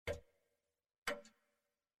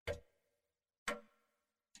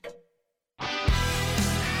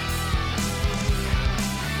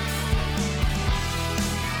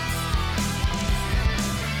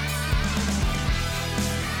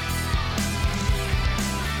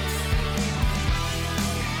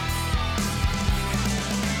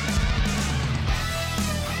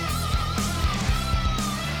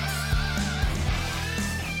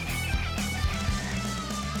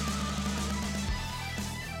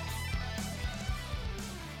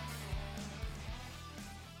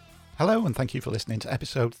Hello, and thank you for listening to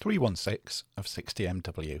episode 316 of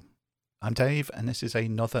 60MW. I'm Dave, and this is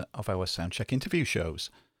another of our Soundcheck interview shows.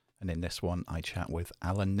 And in this one, I chat with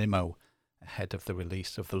Alan Nimmo, ahead of the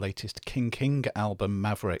release of the latest King album,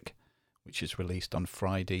 Maverick, which is released on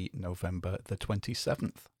Friday, November the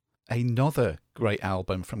 27th. Another great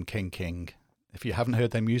album from King. If you haven't heard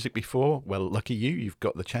their music before, well, lucky you, you've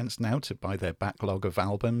got the chance now to buy their backlog of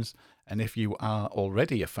albums. And if you are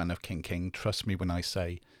already a fan of King, trust me when I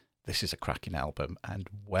say this is a cracking album and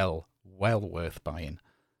well worth buying.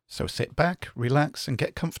 So sit back, relax, and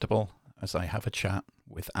get comfortable as I have a chat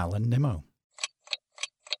with Alan Nimmo.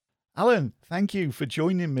 Alan, thank you for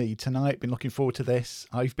joining me tonight. Been looking forward to this.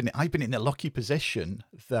 I've been in the lucky position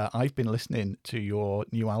that I've been listening to your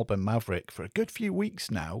new album Maverick for a good few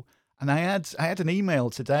weeks now, and I had an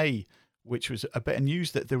email today which was a bit of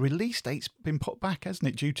news that the release date's been put back, hasn't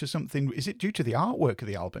it? Due to something? Is it due to the artwork of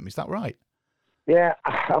the album? Is that right? Yeah,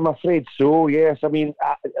 I'm afraid so, yes. I mean,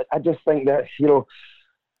 I just think that,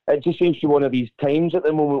 it just seems to be one of these times at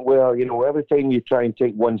the moment where, every time you try and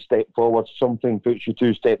take one step forward, something puts you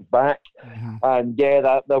two steps back. Mm-hmm. And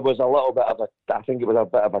yeah, there was a little bit of I think it was a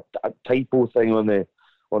bit of a typo thing on the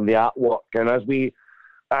artwork. And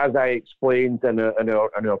as I explained in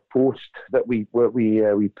our post that we put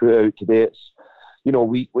out today, it's,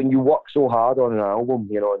 when you work so hard on an album,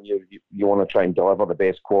 and you want to try and deliver the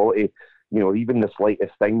best quality, even the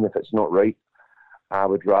slightest thing, if it's not right, I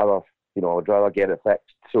would rather get it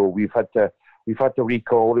fixed. So we've had to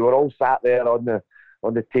recall. We were all sat there on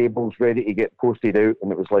the tables ready to get posted out,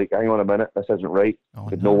 and it was like, hang on a minute, this isn't right.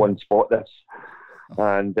 Did no one spot this?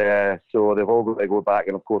 And so they've all got to go back.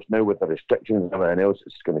 And of course, now with the restrictions and everything else,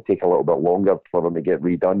 it's going to take a little bit longer for them to get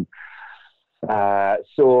redone.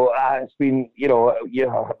 So it's been,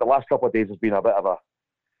 the last couple of days has been a bit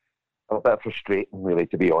frustrating, really,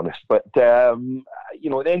 to be honest. But at the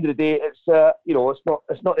end of the day, it's it's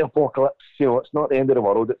not the apocalypse. It's not the end of the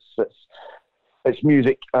world. It's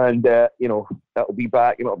music, and it'll be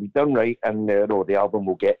back, and it'll be done right, and the album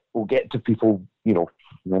will get to people, near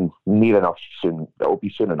enough soon. It'll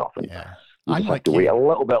be soon enough. And yeah, we just have to wait a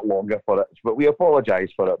little bit longer for it, but we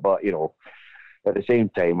apologise for it. But at the same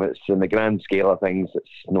time, it's in the grand scale of things, it's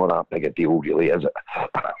not that big a deal, really, is it?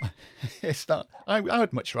 It's not. I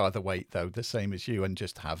would much rather wait, though, the same as you, and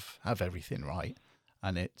just have everything right.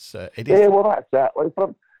 And it is. Yeah, well, that's it. Like,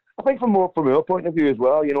 I think from our point of view as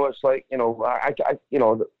well, it's like,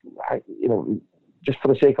 just for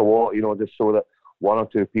the sake of what, just so that one or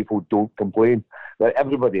two people don't complain, that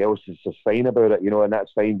everybody else is just fine about it, and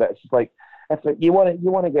that's fine. But it's just like, if you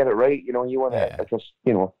want to get it right, you want to just,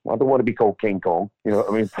 I don't want to be called King Kong, you know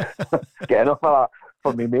what I mean? Get enough of that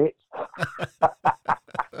for me mates.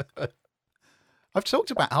 I've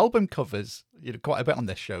talked about album covers, quite a bit on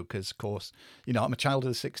this show because, of course, I'm a child of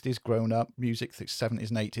the 60s, grown up, music the 70s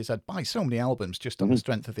and 80s. I'd buy so many albums just on the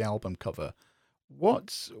strength of the album cover. What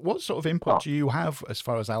sort of input do you have as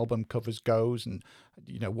far as album covers goes, and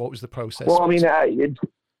what was the process? Well, I mean,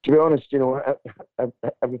 to be honest,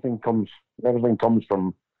 everything comes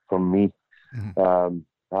from me.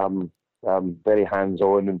 Mm-hmm. I'm very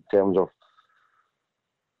hands-on in terms of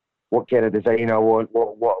what kind of design I want,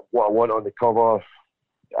 what I want on the cover.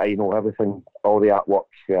 I know everything, all the artwork.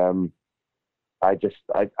 I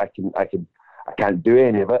can't do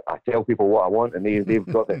any of it. I tell people what I want, and they've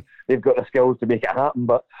got the skills to make it happen.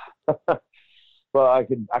 But I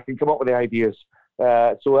can come up with the ideas.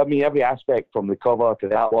 So I mean, every aspect from the cover to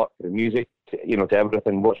the artwork to the music, to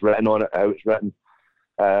everything, what's written on it, how it's written.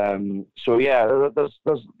 So yeah, there's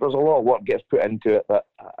a lot of work gets put into it. But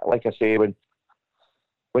like I say,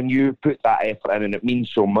 when you put that effort in and it means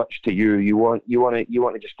so much to you, you want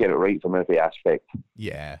to just get it right from every aspect.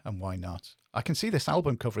 Yeah, and why not? I can see this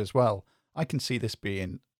album cover as well. I can see this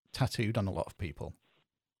being tattooed on a lot of people.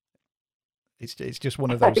 It's just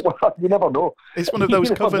one of those. Well, you never know. It's one of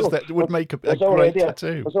those covers that would make a great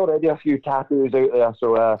tattoo. There's already a few tattoos out there,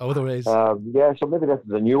 so there is. Yeah, so maybe this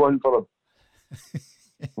is a new one for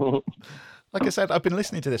them. Like I said, I've been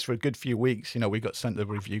listening to this for a good few weeks. We got sent the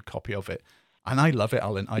review copy of it, and I love it,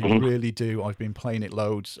 Alan. I really do. I've been playing it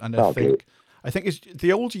loads, and I think it's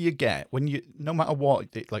the older you get, no matter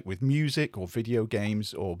what, like with music or video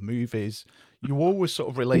games or movies, you always sort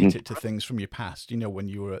of relate it to things from your past, when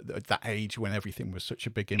you were at that age when everything was such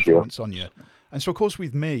a big influence on you. And so, of course,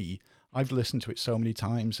 with me, I've listened to it so many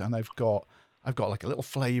times, and I've got like a little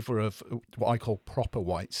flavour of what I call proper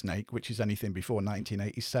Whitesnake, which is anything before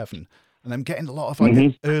 1987. And I'm getting a lot of like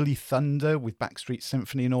the early Thunder with Backstreet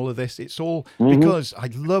Symphony and all of this. It's all because I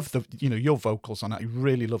love your vocals on it. I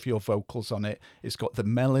really love your vocals on it. It's got the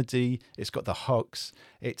melody, it's got the hooks,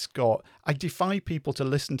 I defy people to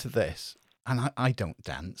listen to this. And I don't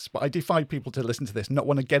dance, but I defy people to listen to this, not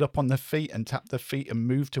want to get up on their feet and tap their feet and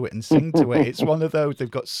move to it and sing to it. It's one of those, they've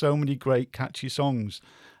got so many great catchy songs,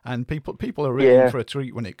 and people are really in for a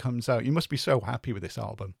treat when it comes out. You must be so happy with this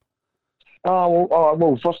album.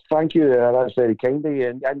 Well, first, thank you. That's very kind of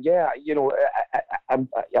you. And yeah, I'm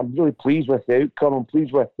really pleased with the outcome. I'm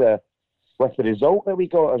pleased with the result that we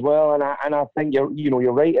got as well. And I think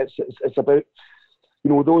you're right. It's about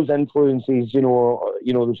those influences.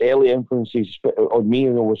 Those early influences on me.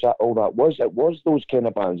 Was that all that was? It was those kind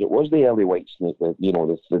of bands. It was the early Whitesnake,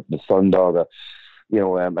 the Thunder,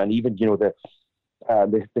 and even the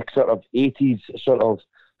sort of 80s sort of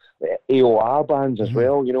AOR bands as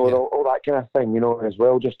well, all that kind of thing, as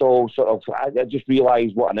well. Just all sort of, I just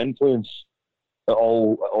realised what an influence it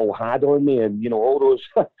all had on me, and all those.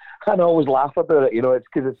 I always laugh about it, it's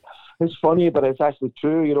because it's funny, but it's actually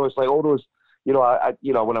true. It's like all those, when I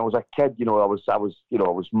was a kid, I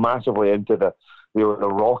was massively into the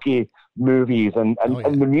Rocky movies, and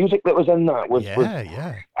the music that was in that was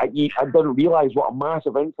I didn't realise what a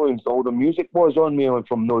massive influence all the music was on me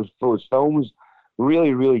from those films.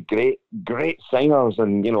 Really, really great singers,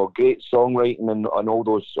 and great songwriting, and all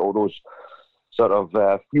those sort of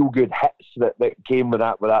feel good hits that came with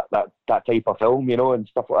that type of film, and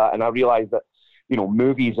stuff like that. And I realised that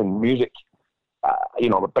movies and music,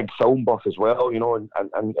 I'm a big film buff as well, and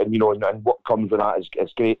what comes with that is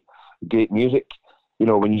great music.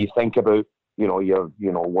 When you think about your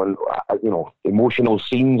emotional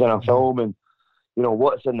scenes in a film, and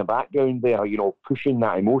what's in the background there, pushing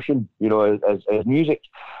that emotion, as music.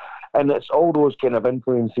 And it's all those kind of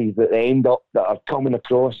influences that are coming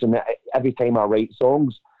across, and every time I write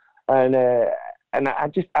songs. And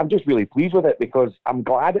I'm just really pleased with it, because I'm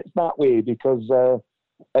glad it's that way, because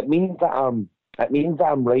it means that I'm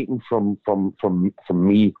writing from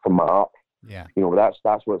me, from my heart. Yeah.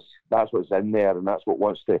 That's what's in there, and that's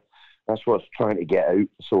what's trying to get out.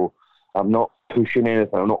 So I'm not pushing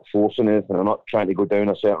anything, I'm not forcing anything, I'm not trying to go down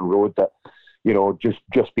a certain road that,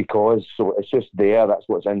 just because. So it's just there, that's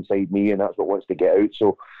what's inside me, and that's what wants to get out.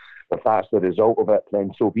 So if that's the result of it,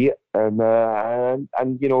 then so be it. And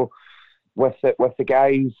with the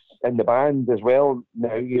guys in the band as well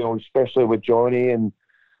now, especially with Johnny and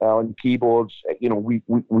on keyboards, we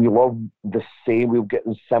love the same, we're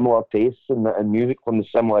getting similar tastes in music from the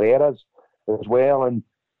similar eras as well, and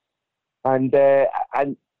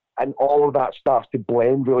all of that starts to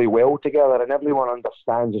blend really well together, and everyone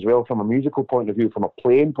understands as well, from a musical point of view, from a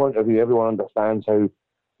playing point of view, everyone understands how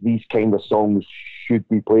these kind of songs should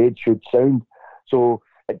be played, should sound. So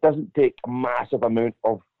it doesn't take a massive amount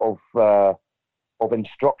of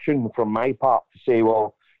instruction from my part to say,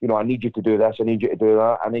 well, I need you to do this, I need you to do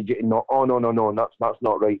that, I need you to not. Oh no, that's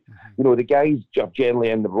not right. The guys are generally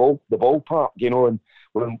in the ballpark, and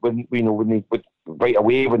when they right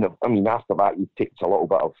away, after that, it takes a little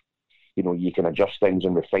bit of, you can adjust things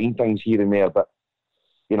and refine things here and there, but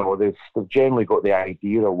they've generally got the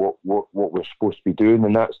idea of what we're supposed to be doing,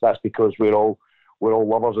 and that's because we're all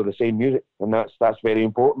lovers of the same music, and that's very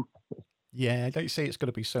important. Yeah, don't you see it's going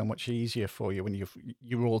to be so much easier for you when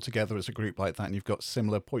you're all together as a group like that, and you've got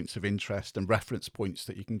similar points of interest and reference points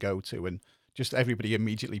that you can go to, and just everybody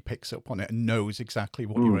immediately picks up on it and knows exactly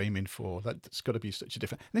what you're aiming for. That's got to be such a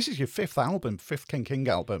different. And this is your fifth King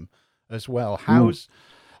album as well. How's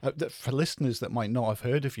for listeners that might not have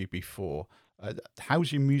heard of you before?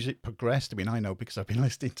 How's your music progressed? I know because I've been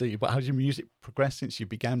listening to you, but how's your music progressed since you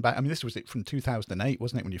began back? This was it from 2008,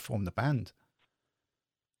 wasn't it, when you formed the band?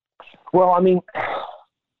 Well,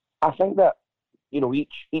 I think that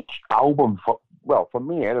each album, for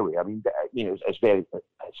me anyway,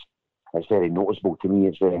 it's very noticeable to me.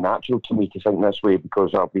 It's very natural to me to think this way,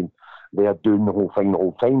 because I've been there doing the whole thing the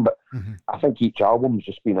whole time. But I think each album's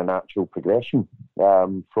just been a natural progression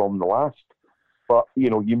from the last. But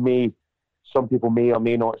some people may or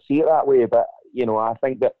may not see it that way. But I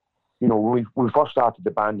think that when we first started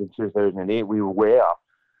the band in 2008,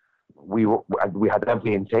 we had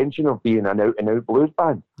every intention of being an out-and-out blues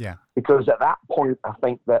band. Yeah. Because at that point, I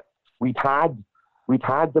think that we'd had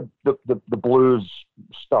the blues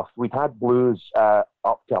stuff. We'd had blues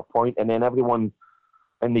up to a point, and then everyone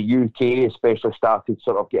in the UK especially started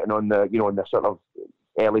sort of getting on the, in the sort of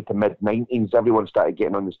early to mid-90s, everyone started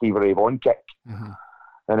getting on the Stevie Ray Vaughan kick.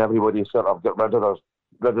 And everybody sort of got rid of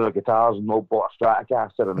their guitars and all bought a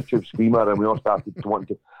Stratocaster and a Tube Screamer, and we all started wanting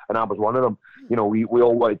to, and I was one of them. We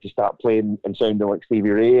all wanted to start playing and sounding like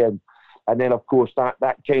Stevie Ray, and And then, of course,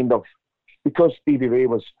 that kind of, because Stevie Ray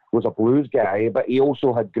was a blues guy, but he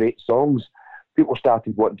also had great songs, people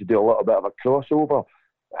started wanting to do a little bit of a crossover.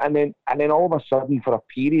 And then all of a sudden, for a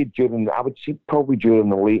period during, I would say probably during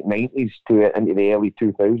the late 90s to into the early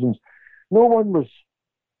 2000s, no one was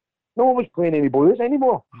playing any blues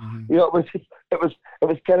anymore. Mm-hmm. You know, it was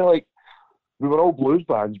kind of like we were all blues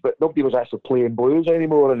bands, but nobody was actually playing blues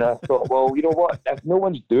anymore. And I thought, well, you know what? If no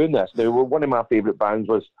one's doing this now, well, one of my favourite bands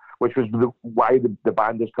which was why the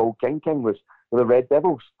band is called King King, was the Red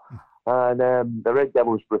Devils. And the Red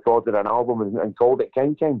Devils recorded an album and called it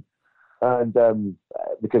King King, and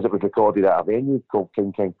because it was recorded at a venue called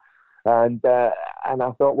King King, and I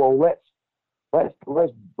thought, well, let's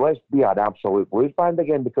be an absolute blues band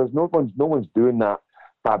again, because no one's doing that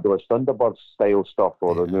Fabulous Thunderbirds style stuff,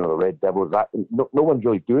 or the Red Devils. No one's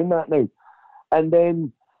really doing that now. And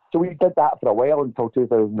then so we did that for a while until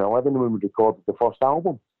 2011 when we recorded the first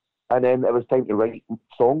album, and then it was time to write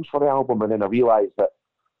songs for the album, and then I realised that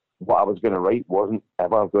what I was going to write wasn't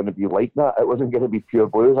ever going to be like that. It wasn't going to be pure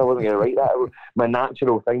blues. I wasn't going to write that. It was my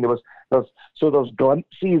natural thing. There's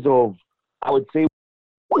glimpses of, I would say,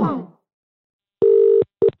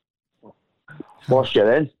 lost you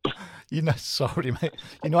then. You know, sorry, mate.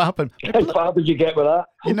 You know what happened? How far did you get with that?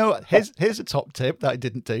 You know, here's a top tip that I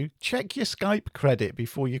didn't do. Check your Skype credit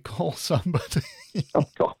before you call somebody. Oh,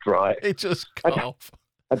 God, right. It just cut off.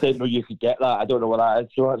 I didn't know you could get that. I don't know what that is,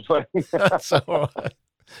 so that's fine. That's all right.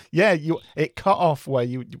 Yeah, it cut off where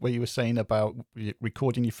you were saying about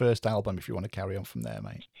recording your first album. If you want to carry on from there,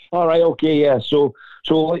 mate. All right, okay, yeah. So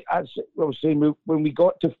like I was saying, when we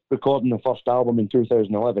got to recording the first album in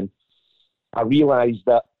 2011, I realised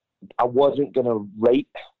that I wasn't going to write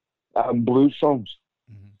blues songs,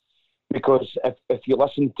 because if you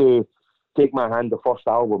listen to Take My Hand, the first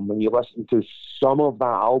album, when you listen to some of that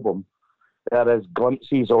album, there is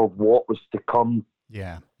glimpses of what was to come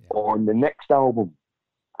on the next album.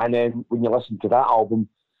 And then when you listen to that album,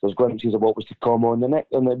 there's glimpses of what was to come on the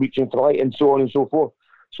next, and then Reaching for the Light, and so on and so forth.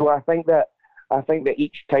 So I think that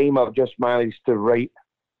each time I've just managed to write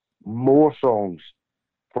more songs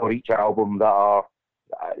for each album that are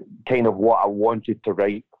kind of what I wanted to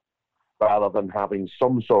write, rather than having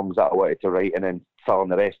some songs that I wanted to write and then filling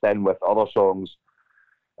the rest in with other songs.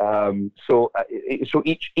 So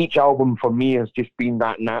each album for me has just been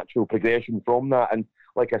that natural progression from that. And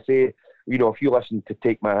like I say, you know, if you listen to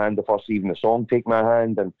Take My Hand, the first even the song Take My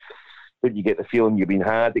Hand, and then you get the feeling you've been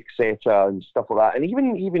had, etc., and stuff like that. And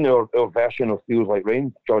even our version of Feels Like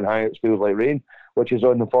Rain, John Hyatt's Feels Like Rain, which is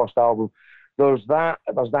on the first album, there's that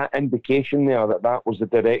indication there that was the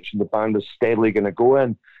direction the band was steadily going to go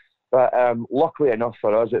in. But luckily enough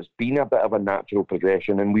for us, it's been a bit of a natural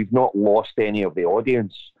progression, and we've not lost any of the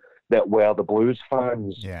audience that were the blues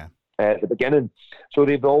fans at the beginning. So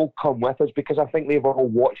they've all come with us, because I think they've all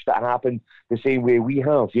watched it happen the same way we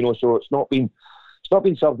have. You know, so it's not been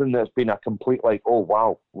something that's been a complete like, oh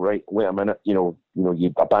wow, right, wait a minute, a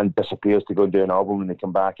band disappears to go and do an album, and they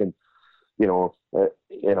come back, and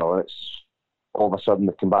it's all of a sudden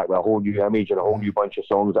they come back with a whole new image and a whole new bunch of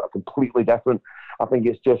songs that are completely different. I think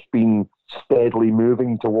it's just been steadily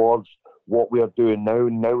moving towards what we are doing now.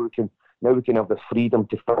 And now we can have the freedom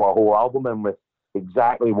to fill a whole album in with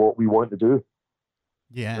exactly what we want to do.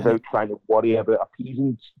 Yeah. Without trying to worry about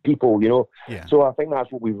appeasing people, you know. Yeah. So I think that's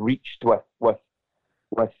what we've reached with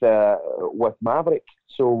Maverick.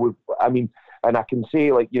 So and I can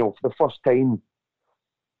say, like, for the first time,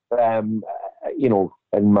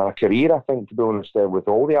 in my career, I think, to be honest, with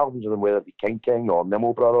all the albums of them, whether it be King King or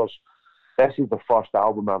Nimmo Brothers, this is the first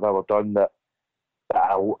album I've ever done that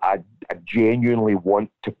I genuinely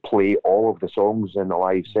want to play all of the songs in the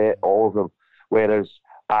live set, all of them. Whereas,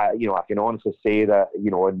 I can honestly say that,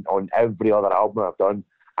 on every other album I've done,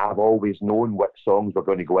 I've always known which songs were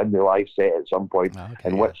going to go in the live set at some point,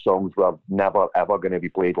 and which songs were never ever going to be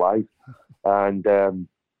played live. And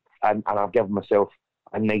I've given myself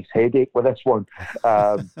a nice headache with this one,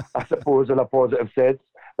 I suppose, in a positive sense,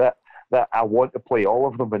 that I want to play all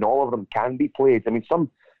of them, and all of them can be played. I mean,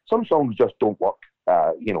 some songs just don't work.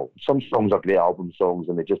 Some songs are great album songs,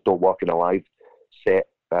 and they just don't work in a live set.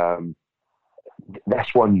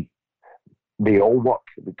 This one, they all work,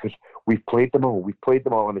 because we've played them all. We've played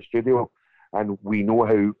them all in the studio, and we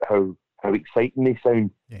know how exciting they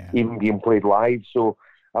sound, even being played live. So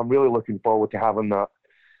I'm really looking forward to having that.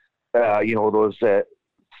 Those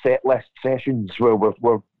set list sessions where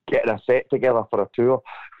we're getting a set together for a tour,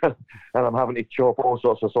 and I'm having to chop all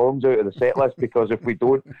sorts of songs out of the set list, because if we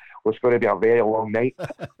don't, it's going to be a very long night.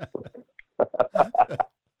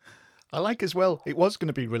 I like as well, it was going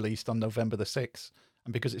to be released on November the 6th,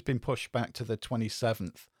 and because it's been pushed back to the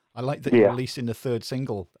 27th, I like that you're releasing the third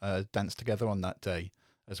single, "Dance Together," on that day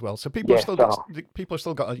as well. So people have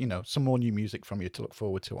still got some more new music from you to look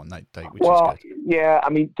forward to on that date, which is good. Yeah, I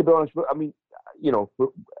mean, to be honest,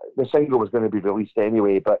 the single was going to be released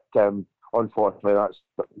anyway, but unfortunately,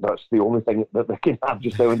 that's the only thing that they can have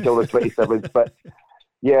just now until the 27th. But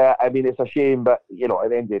yeah, I mean, it's a shame, but at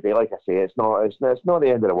the end of the day, like I say, it's not the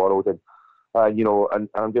end of the world, and and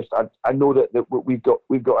I'm just I know that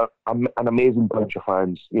we've got an amazing bunch of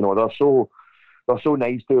fans. They're so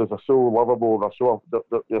nice to us, they're so lovable,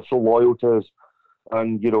 they're so loyal to us,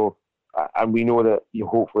 and and we know that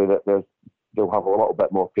hopefully that they'll have a little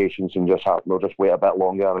bit more patience and they'll just wait a bit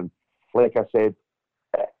longer. And like I said,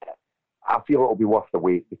 I feel it'll be worth the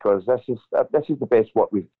wait, because this is the best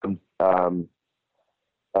work we've done,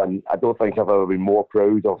 and I don't think I've ever been more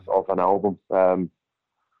proud of an album.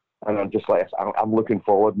 And I'm just I'm looking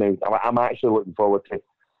forward now. I'm actually looking forward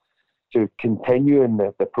to continuing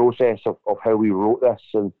the process of how we wrote this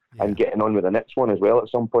and getting on with the next one as well at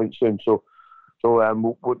some point soon. So I'm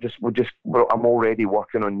already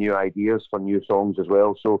working on new ideas for new songs as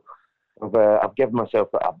well. So I've given myself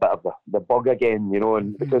a bit of the bug again,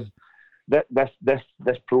 and because this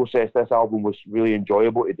process, this album was really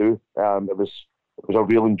enjoyable to do. It was a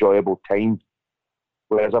real enjoyable time,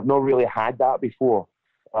 whereas I've not really had that before.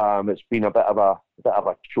 It's been a bit of a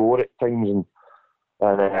chore at times,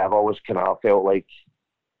 and I've always kind of felt like,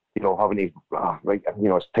 having to,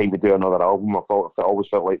 it's time to do another album. I always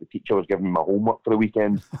felt like the teacher was giving me my homework for the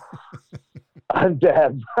weekend. And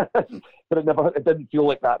but it didn't feel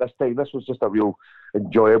like that this time. This was just a real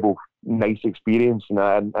enjoyable, nice experience,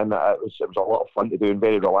 and it was a lot of fun to do and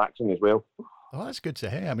very relaxing as well. Oh, that's good to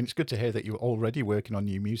hear. I mean, it's good to hear that you're already working on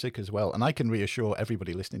new music as well. And I can reassure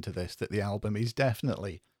everybody listening to this that the album is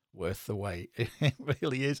definitely worth the wait. It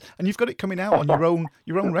really is. And you've got it coming out on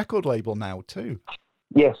your own record label now too.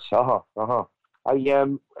 Yes. Well,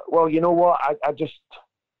 you know what? I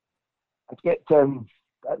get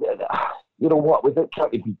without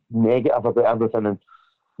trying to be negative about everything, and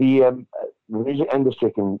the music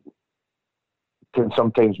industry can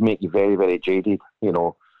sometimes make you very, very jaded.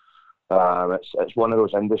 It's one of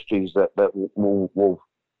those industries that will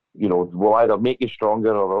either make you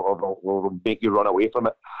stronger or will make you run away from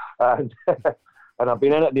it. And I've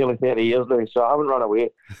been in it nearly 30 years now, so I haven't run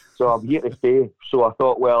away. So I'm here to stay. So I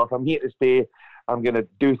thought, well, if I'm here to stay, I'm going to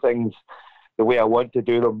do things the way I want to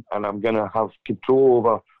do them, and I'm going to have control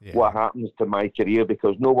over what happens to my career,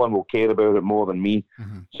 because no one will care about it more than me.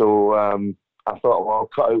 Mm-hmm. So I thought, well, I'll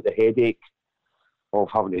cut out the headache of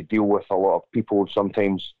having to deal with a lot of people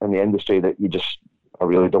sometimes in the industry that I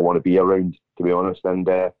really don't want to be around, to be honest. And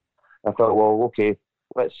I thought, well, okay,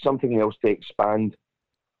 let's something else to expand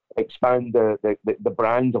the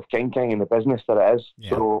brand of King and the business that it is.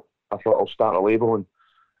 Yeah. So I thought I'll start a label,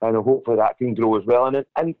 and hopefully that can grow as well. And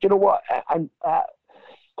you know what? And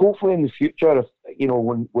hopefully in the future,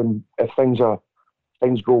 if things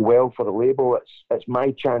go well for the label, it's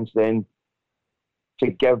my chance then to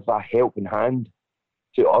give a helping hand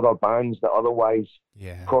to other bands that otherwise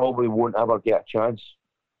probably won't ever get a chance.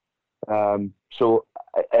 So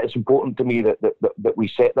it's important to me that we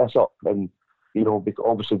set this up, and because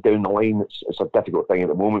obviously down the line it's a difficult thing at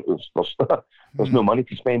the moment. There's no money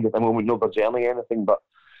to spend at the moment. Nobody's earning anything, but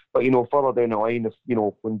further down the line, if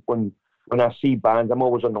when I see bands, I'm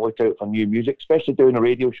always on the lookout for new music, especially doing a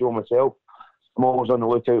radio show myself. I'm always on the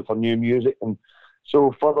lookout for new music, and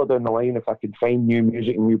so further down the line, if I can find new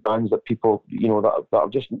music and new bands that people, that are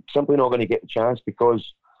just simply not going to get a chance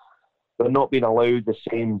because they're not being allowed the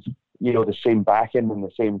same backing and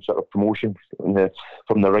the same sort of promotion from the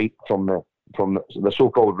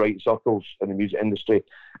so-called right circles in the music industry,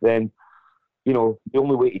 then the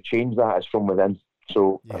only way to change that is from within.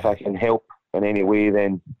 So if I can help in any way,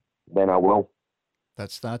 then I will.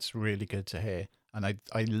 That's really good to hear. And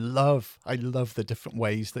I love the different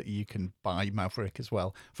ways that you can buy Maverick as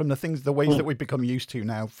well. From the ways that we've become used to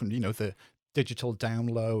now, from the digital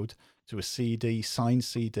download to a CD, signed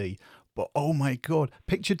CD. But oh my God,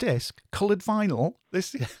 picture disc, coloured vinyl.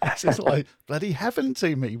 This is like bloody heaven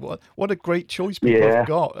to me. What a great choice people have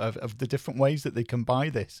got of the different ways that they can buy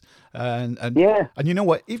this. And you know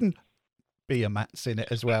what? Even Beer Matt's in it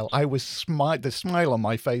as well. I was the smile on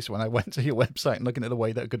my face when I went to your website and looking at the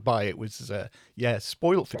way that I could buy it was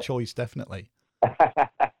spoiled for choice, definitely.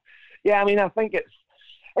 I mean, I think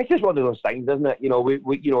it's just one of those things, isn't it?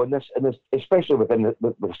 We in this especially within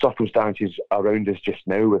the circumstances around us just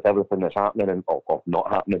now, with everything that's happening and or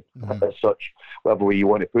not happening as such, whatever way you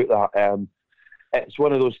want to put that. It's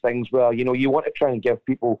one of those things where you want to try and give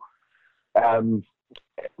people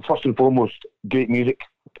first and foremost great music,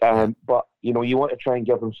 but you know, you want to try and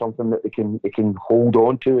give them something that they can hold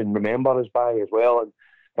on to and remember us by as well, and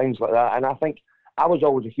things like that. And I think I was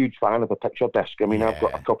always a huge fan of a picture disc. I mean, I've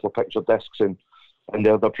got a couple of picture discs, and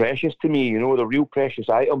they're precious to me. You know, they're real precious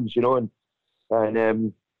items. You know,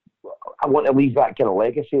 and I want to leave that kind of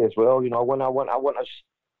legacy as well. You know, I want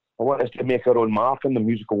us to make our own mark in the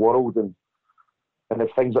musical world, and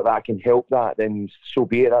if things like that can help that, then so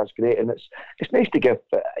be it. That's great, and it's nice to give,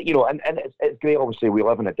 you know, and it's great. Obviously, we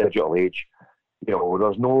live in a digital age. You know,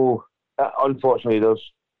 there's no, unfortunately,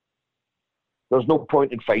 there's no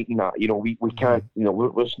point in fighting that. You know, we can't. You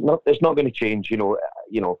know, it's not going to change. You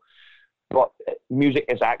know, but music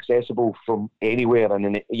is accessible from anywhere and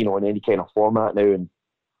in any kind of format now, and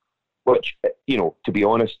which, you know, to be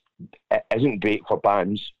honest, it isn't great for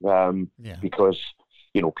bands because,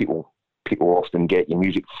 you know, people often get your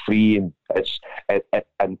music free, and it's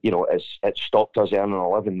stopped us earning a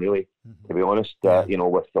living, really, to be honest. You know,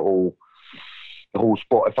 with the whole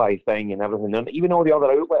Spotify thing and everything, and even all the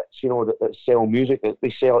other outlets, you know, that sell music, they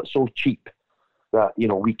sell it so cheap that, you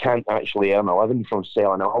know, we can't actually earn a living from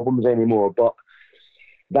selling albums anymore. But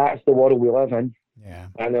that's the world we live in. Yeah.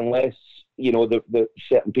 And unless, you know, the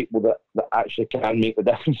certain people that actually can make the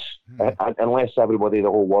difference, unless everybody, the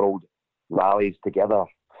whole world rallies together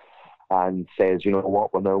and says, you know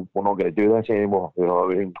what, we're not going to do this anymore. You know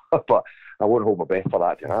what I mean? But I wouldn't hold my breath for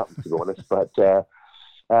that to happen, to be honest. But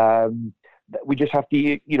we just have to,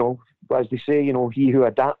 you know, as they say, you know, he who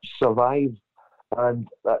adapts survives, and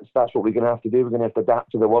that's what we're going to have to do. We're going to have to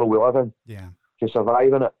adapt to the world we live in to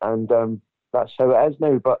survive in it, and that's how it is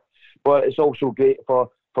now. But it's also great for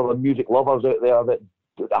the music lovers out there that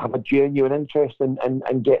have a genuine interest in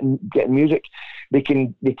getting music. They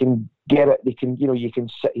can get it. They can, you know, you can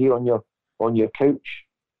sit here on your couch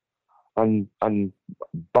and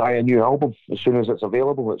buy a new album as soon as it's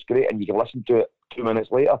available. It's great, and you can listen to it 2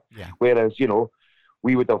 minutes later. Yeah. Whereas, you know,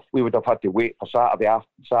 we would have had to wait for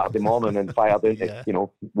Saturday morning and fire down to, you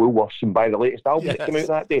know, Woolworths and buy the latest album that came out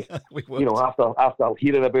that day. You know, after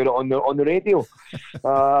hearing about it on the radio.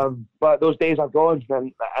 But those days are gone,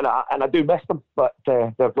 and I do miss them, but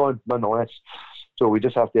they're gone nonetheless. So we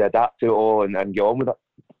just have to adapt to it all and get on with it.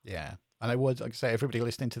 Yeah, and I would, like I say, everybody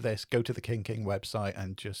listening to this, go to the King website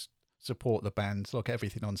and just support the bands. Look,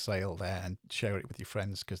 everything on sale there, and share it with your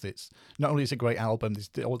friends, because it's not only is it a great album, there's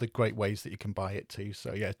all the great ways that you can buy it too.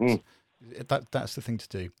 So yeah, that's the thing to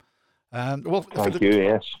do. Well,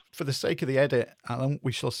 for the sake of the edit, Alan,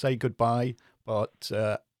 we shall say goodbye. But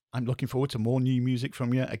I'm looking forward to more new music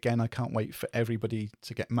from you. Again, I can't wait for everybody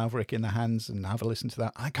to get Maverick in their hands and have a listen to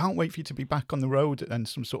that. I can't wait for you to be back on the road and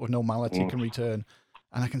some sort of normality can return.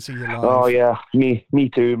 And I can see you live. Oh yeah, me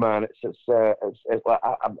too, man. It's like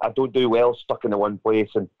I don't do well stuck in the one place,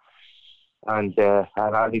 and I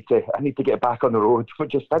need to get back on the road. I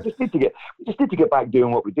just need to get back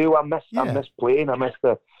doing what we do. I miss playing. I miss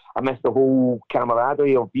the whole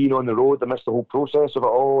camaraderie of being on the road. I miss the whole process of it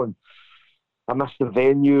all, and I miss the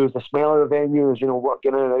venues, the smell of the venues. You know,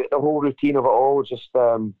 working in the whole routine of it all. It's just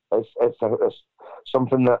it's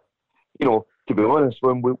something that, you know, to be honest,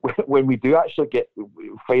 when we do actually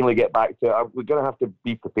finally get back to it, we're going to have to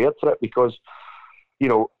be prepared for it, because, you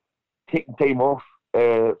know, taking time off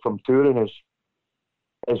from touring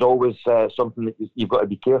is always something that you've got to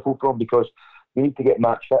be careful from, because you need to get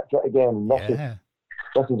match fit for it again. And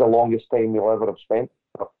this is the longest time you'll ever have spent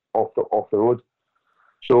off the road.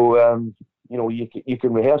 So you know, you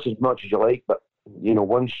can rehearse as much as you like, but, you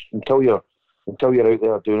know, until you're out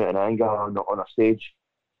there doing it in anger on a stage,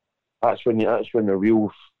 that's when the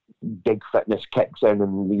real big fitness kicks in,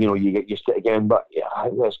 and, you know, you get used to it again. But yeah,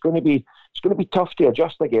 it's going to be tough to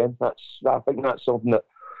adjust again. I think that's something that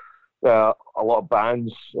a lot of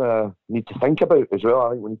bands need to think about as well. I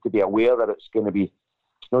think we need to be aware that it's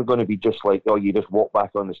not going to be just like, oh, you just walk back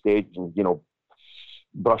on the stage and, you know,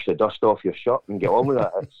 brush the dust off your shirt and get on with it.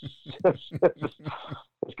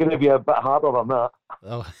 It's going to be a bit harder than that.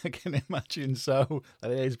 Well, I can imagine so.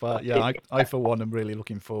 It is, but yeah, I for one am really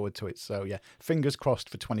looking forward to it. So yeah, fingers crossed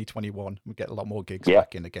for 2021. We'll get a lot more gigs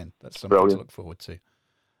back in again. That's something to look forward to.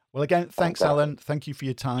 Well, again, thanks, Alan. Thank you for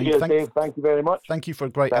your time. Cheers, Dave. Thank you very much. Thank you for a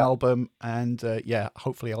great album, and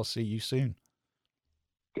hopefully I'll see you soon.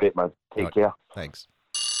 Great, man. Take care. Thanks.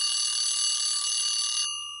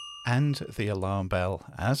 And the alarm bell,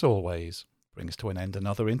 as always, brings to an end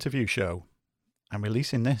another interview show. I'm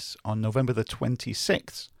releasing this on November the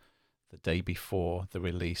 26th, the day before the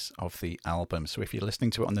release of the album. So if you're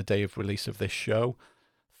listening to it on the day of release of this show,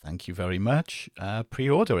 thank you very much.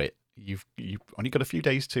 Pre-order it. You've only got a few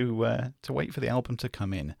days to wait for the album to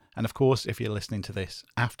come in. And of course, if you're listening to this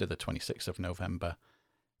after the 26th of November,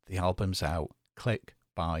 the album's out. Click,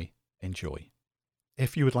 buy, Enjoy.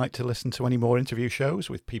 If you would like to listen to any more interview shows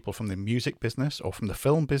with people from the music business or from the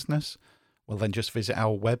film business, well then just visit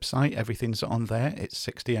our website. Everything's on there. It's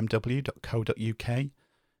 60mw.co.uk.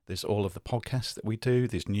 There's all of the podcasts that we do.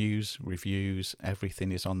 There's news, reviews,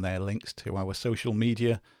 everything is on there. Links to our social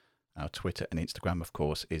media. Our Twitter and Instagram, of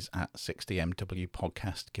course, is at 60mw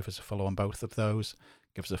podcast. Give us a follow on both of those.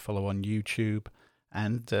 Give us a follow on YouTube.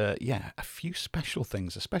 And a few special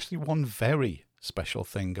things, especially one very special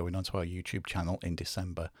thing going onto our YouTube channel in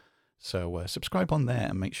December. So subscribe on there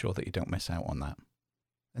and make sure that you don't miss out on that.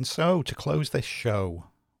 And so, to close this show,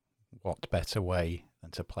 what better way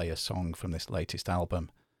than to play a song from this latest album?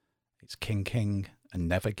 It's King King and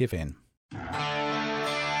Never Give In.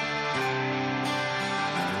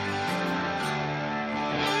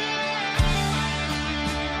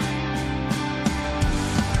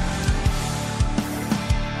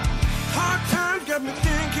 Hard times got me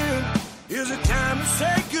thinking, is it time to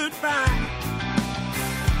say goodbye?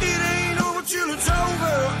 It ain't over till it's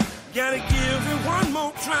over, gotta give it one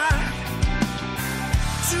more try.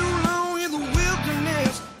 Too long in the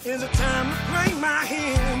wilderness, is it time to play my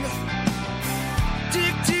hand?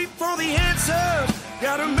 Dig deep for the answers,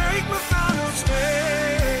 gotta make my final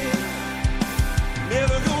stand.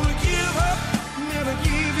 Never gonna give up, never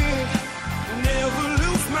give in, never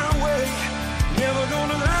lose my way. Never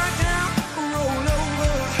gonna lie down, roll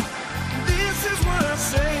over, this is what I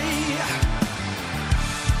say.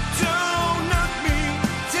 Don't knock me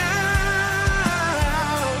down,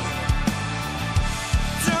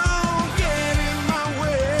 don't get in my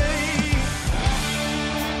way.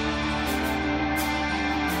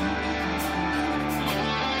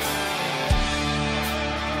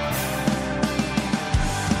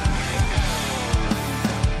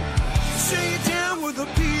 Sit down with the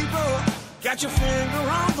people, got your finger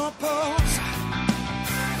on the pulse.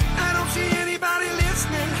 I don't see anybody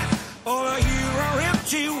listening, all I hear are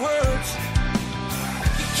empty words.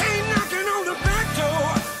 You came knocking on the back door,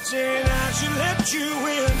 saying I should let you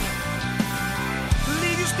in.